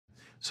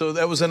So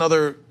that was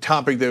another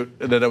topic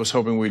that I was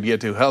hoping we'd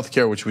get to,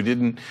 healthcare, which we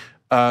didn't.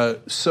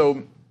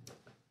 So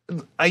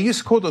I used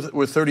to quote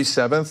with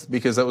 37th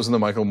because that was in the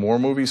Michael Moore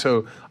movie.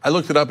 So I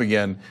looked it up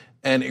again,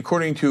 and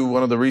according to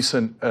one of the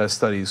recent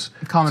studies,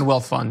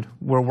 Commonwealth Fund,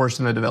 we're worse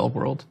than the developed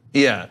world.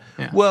 Yeah.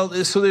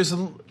 Well, so there's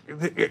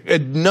a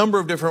number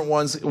of different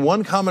ones.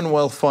 One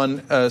Commonwealth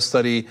Fund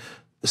studied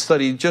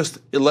just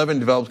 11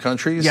 developed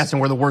countries. Yes,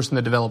 and we're the worst in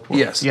the developed world.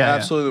 Yes,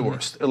 absolutely the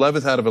worst.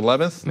 11th out of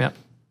 11th. Yeah.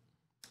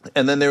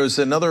 And then there was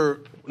another,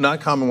 not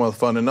Commonwealth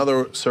Fund,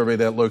 another survey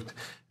that looked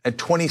at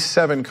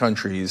 27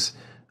 countries.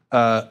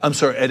 I'm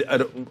sorry,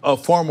 at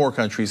far more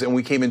countries, and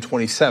we came in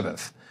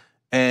 27th.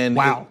 And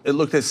wow. It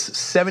looked at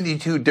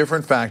 72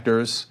 different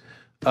factors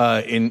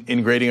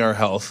in grading our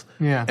health.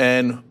 Yeah.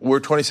 And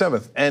we're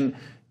 27th. And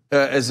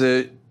as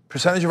a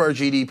percentage of our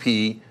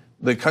GDP,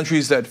 the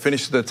countries that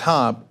finished at the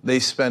top, they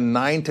spend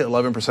 9 to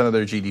 11% of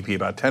their GDP,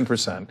 about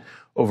 10%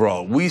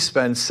 overall. We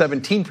spend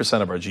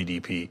 17% of our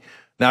GDP,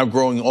 now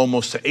growing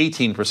almost to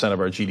 18% of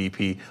our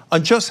GDP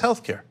on just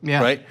healthcare,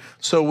 right?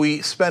 So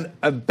we spend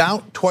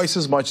about twice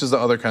as much as the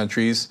other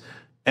countries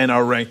and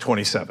are ranked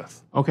 27th.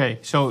 Okay,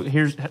 so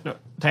here's, to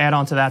add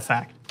on to that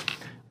fact.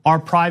 Our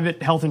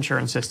private health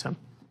insurance system,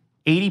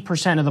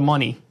 80% of the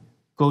money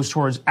goes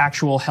towards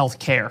actual health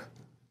care.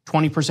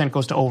 20%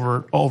 goes to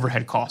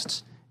overhead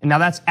costs. And now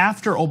that's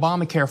after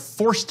Obamacare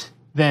forced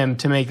them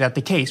to make that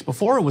the case.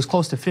 Before it was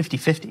close to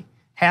 50-50.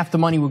 Half the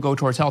money would go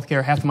towards health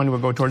care, half the money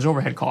would go towards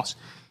overhead costs.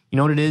 You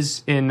know what it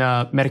is in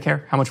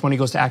Medicare? How much money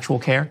goes to actual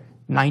care?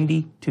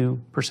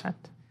 92%.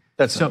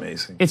 That's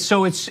amazing. It's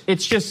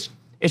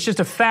just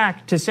a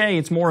fact to say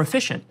it's more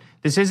efficient.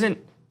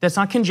 That's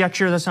not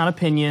conjecture, that's not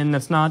opinion,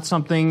 that's not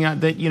something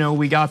that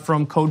we got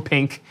from Code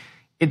Pink.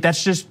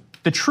 That's just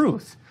the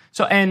truth.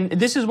 So, and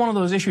this is one of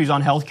those issues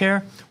on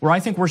healthcare where I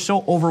think we're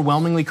so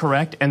overwhelmingly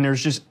correct and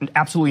there's just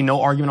absolutely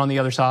no argument on the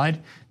other side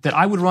that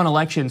I would run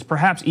elections,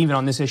 perhaps even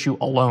on this issue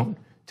alone,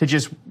 to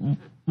just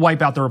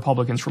wipe out the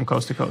Republicans from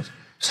coast to coast.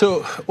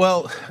 So,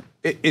 well,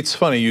 it's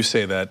funny you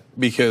say that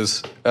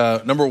because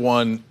number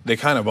one, they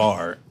kind of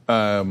are.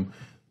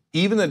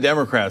 Even the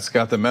Democrats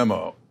got the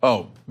memo.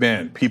 Oh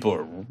man, people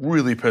are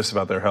really pissed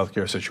about their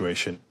healthcare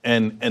situation,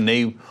 and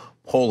they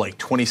poll like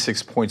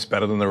 26 points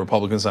better than the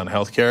Republicans on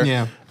healthcare.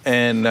 Yeah.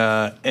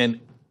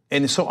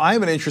 And so I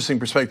have an interesting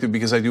perspective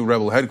because I do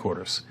Rebel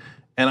headquarters,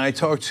 and I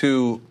talk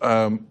to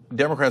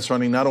Democrats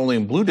running not only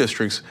in blue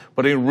districts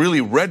but in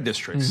really red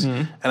districts,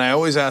 and I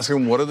always ask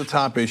them what are the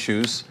top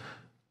issues.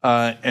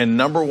 And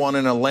number one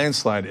in a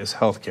landslide is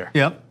healthcare.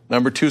 Yep.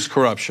 Number two is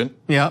corruption.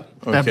 Yep.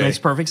 Okay. That makes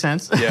perfect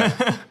sense.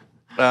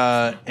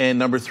 Yeah. And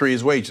number three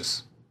is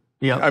wages.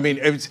 Yeah. I mean,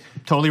 it's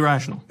totally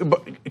rational.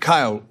 But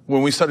Kyle,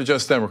 when we started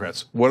Just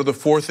Democrats, what are the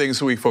four things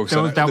that we focus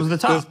on? That was the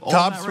top. The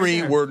top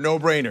three were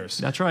no-brainers.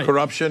 That's right.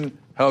 Corruption,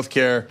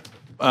 healthcare,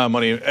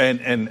 money,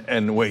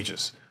 and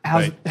wages.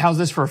 How's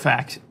this for a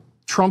fact?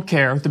 Trump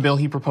Care, the bill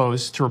he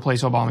proposed to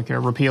replace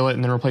Obamacare, repeal it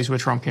and then replace it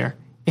with Trump Care,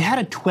 it had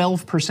a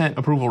 12%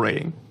 approval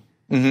rating.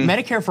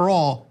 Medicare for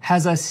All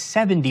has a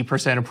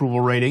 70% approval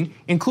rating,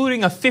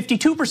 including a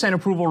 52%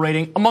 approval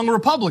rating among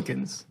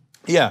Republicans.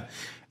 Yeah,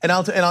 and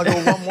I'll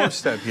go one more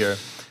step here.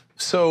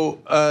 So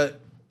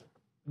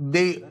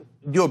they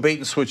do a bait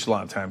and switch a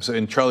lot of times,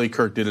 and Charlie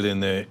Kirk did it in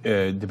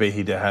the debate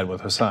he had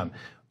with Hassan,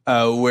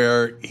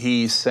 where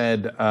he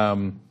said,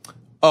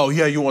 "Oh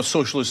yeah, you want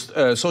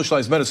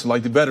socialized medicine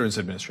like the Veterans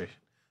Administration."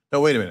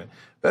 No, wait a minute.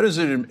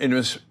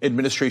 Veterans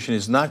Administration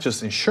is not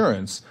just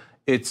insurance.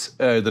 It's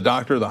the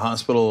doctor, the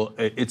hospital,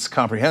 it's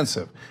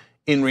comprehensive.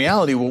 In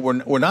reality,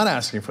 we're not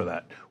asking for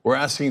that. We're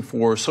asking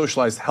for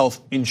socialized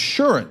health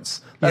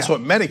insurance. That's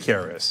what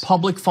Medicare is.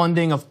 Public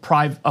funding of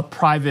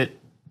private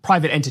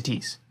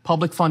entities.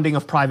 Public funding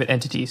of private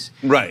entities.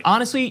 Right.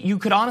 Honestly, you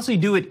could honestly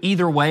do it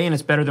either way and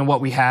it's better than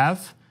what we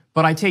have.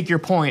 But I take your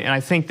point, and I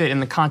think that in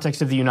the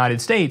context of the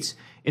United States,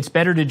 it's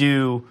better to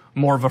do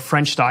more of a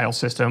French-style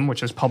system,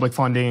 which is public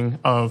funding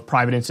of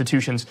private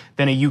institutions,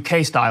 than a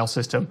UK-style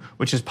system,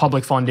 which is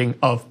public funding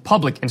of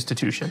public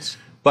institutions.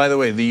 By the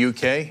way, the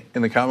UK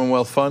in the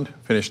Commonwealth Fund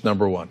finished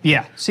number one.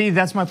 Yeah, see,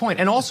 that's my point.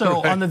 And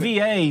also on the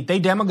VA, they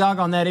demagogue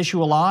on that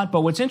issue a lot.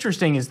 But what's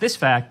interesting is this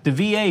fact: the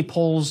VA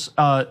polls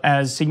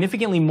as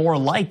significantly more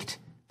liked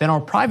than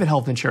our private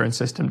health insurance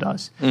system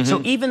does.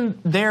 So even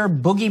their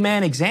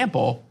boogeyman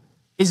example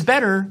is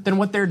better than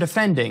what they're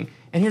defending.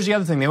 And here's the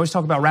other thing: they always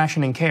talk about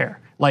rationing care,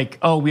 like,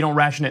 oh, we don't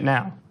ration it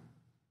now.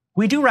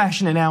 We do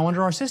ration it now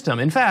under our system.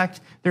 In fact,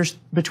 there's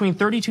between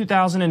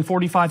 32,000 and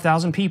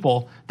 45,000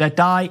 people that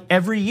die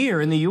every year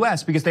in the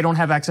US because they don't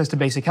have access to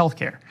basic health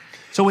care.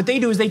 So what they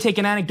do is they take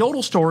an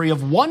anecdotal story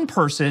of one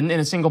person in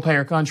a single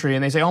payer country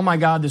and they say, oh my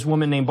God, this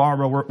woman named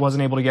Barbara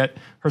wasn't able to get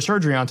her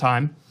surgery on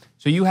time.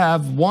 So you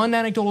have one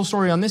anecdotal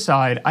story on this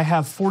side. I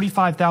have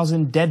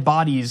 45,000 dead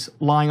bodies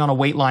lying on a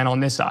wait line on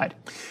this side.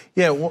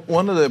 Yeah,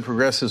 one of the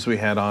progressives we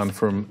had on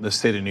from the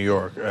state of New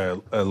York,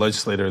 a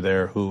legislator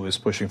there who is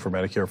pushing for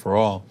Medicare for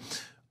all,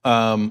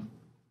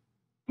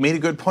 made a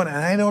good point, and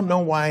I don't know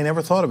why I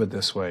never thought of it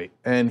this way.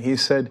 And he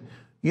said,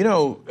 you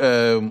know,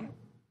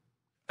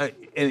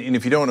 and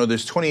if you don't know,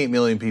 there's 28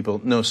 million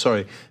people. No,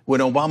 sorry. When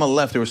Obama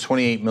left, there was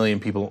 28 million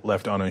people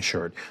left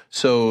uninsured.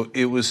 So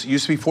it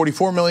used to be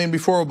 44 million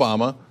before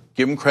Obama.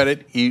 Give him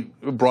credit, he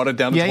brought it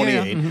down to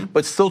 28,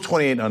 but still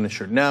 28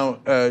 uninsured. Now,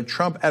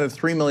 Trump added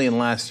 3 million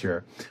last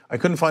year. I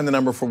couldn't find the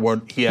number for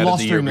what he added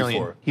the year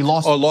before. He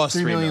lost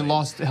 3 million.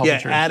 Lost health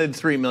insurance. Added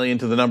 3 million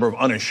to the number of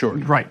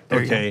uninsured. Right.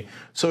 Okay.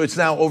 So it's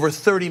now over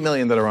 30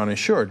 million that are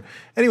uninsured.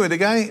 Anyway,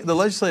 the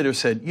legislator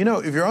said,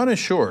 if you're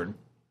uninsured,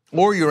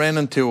 or you ran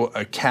into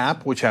a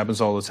cap, which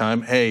happens all the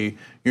time. Hey,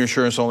 your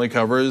insurance only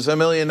covers $1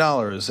 million,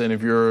 and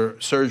if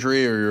your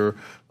surgery or your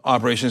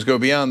operations go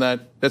beyond that,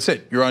 that's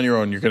it. You're on your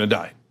own. You're going to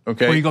die.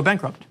 Okay. Or you go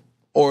bankrupt.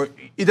 Or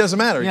it doesn't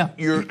matter. Yeah.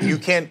 You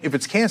can't, if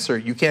it's cancer,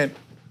 you can't,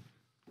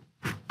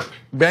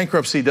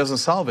 bankruptcy doesn't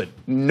solve it.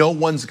 No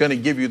one's gonna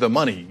give you the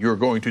money. You're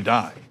going to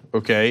die,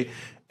 okay?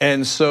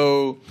 And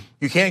so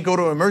you can't go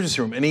to an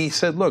emergency room. And he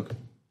said, look,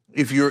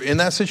 if you're in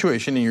that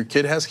situation and your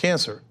kid has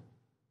cancer,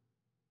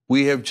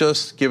 we have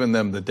just given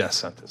them the death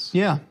sentence.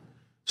 Yeah.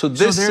 So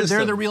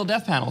they're the real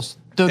death panels.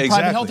 The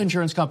private health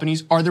insurance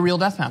companies are the real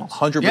death panels.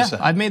 100%. Yeah,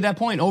 I've made that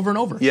point over and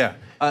over. Yeah.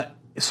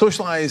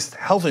 Socialized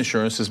health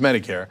insurance is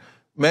Medicare.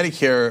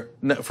 Medicare,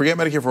 forget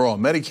Medicare for all.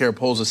 Medicare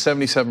pulls a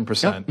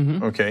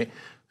 77%. Okay,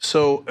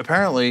 so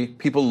apparently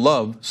people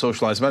love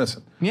socialized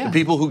medicine. Yeah. The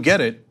people who get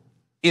it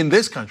in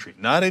this country,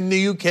 not in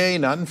the UK,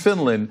 not in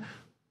Finland,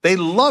 they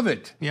love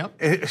it.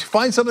 Yep.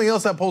 Find something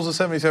else that pulls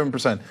a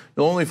 77%.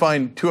 You'll only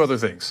find two other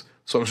things: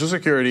 Social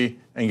Security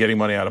and getting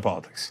money out of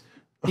politics.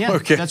 Yeah,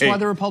 that's why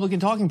the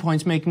Republican talking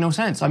points make no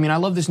sense. I mean, I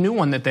love this new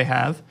one that they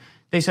have.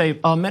 They say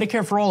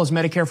Medicare for all is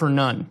Medicare for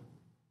none.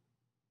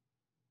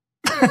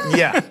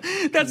 Yeah.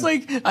 That's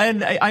like,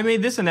 I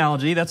made this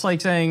analogy. That's like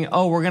saying,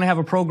 oh, we're going to have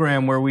a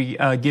program where we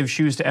give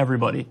shoes to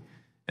everybody.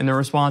 And the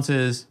response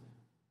is,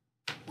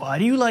 why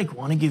do you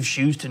want to give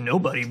shoes to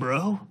nobody,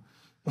 bro?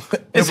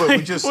 It's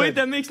wait,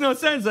 that makes no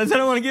sense. I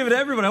said I want to give it to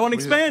everybody. I want to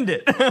expand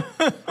it.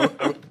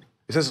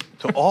 It says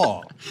to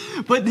all.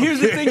 But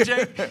here's the thing,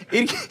 Jay.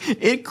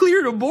 It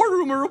cleared a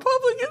boardroom of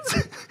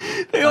Republicans.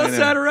 They all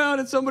sat around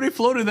and somebody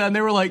floated that and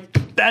they were like,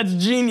 that's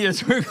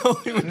genius. We're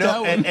going with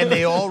that one. And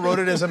they all wrote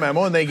it as a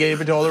memo and they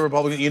gave it to all the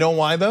Republicans. You know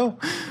why though?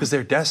 Because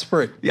they're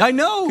desperate. I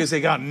know. Because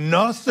they got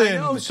nothing. I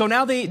know. So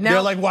now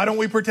they're like, why don't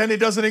we pretend it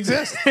doesn't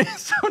exist?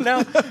 So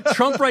now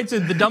Trump writes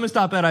the dumbest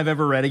op-ed I've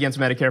ever read against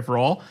Medicare for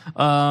all.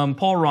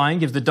 Paul Ryan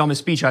gives the dumbest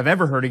speech I've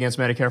ever heard against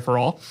Medicare for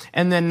all.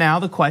 And then now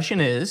the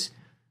question is,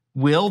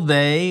 will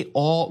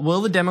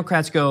the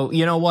Democrats go,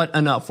 you know what,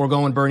 enough, we're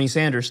going Bernie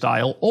Sanders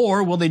style,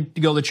 or will they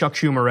go the Chuck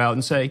Schumer route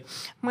and say,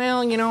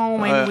 well,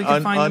 maybe we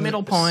can find the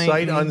middle point.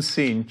 Sight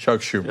unseen,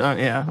 Chuck Schumer.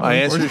 Yeah. I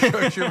answered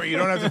Chuck Schumer. You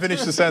don't have to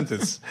finish the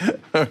sentence.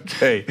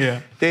 Okay.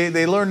 Yeah.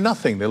 They learn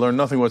nothing. They learn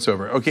nothing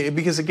whatsoever. Okay,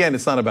 because again,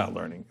 it's not about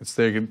learning.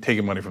 They're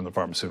taking money from the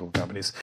pharmaceutical companies.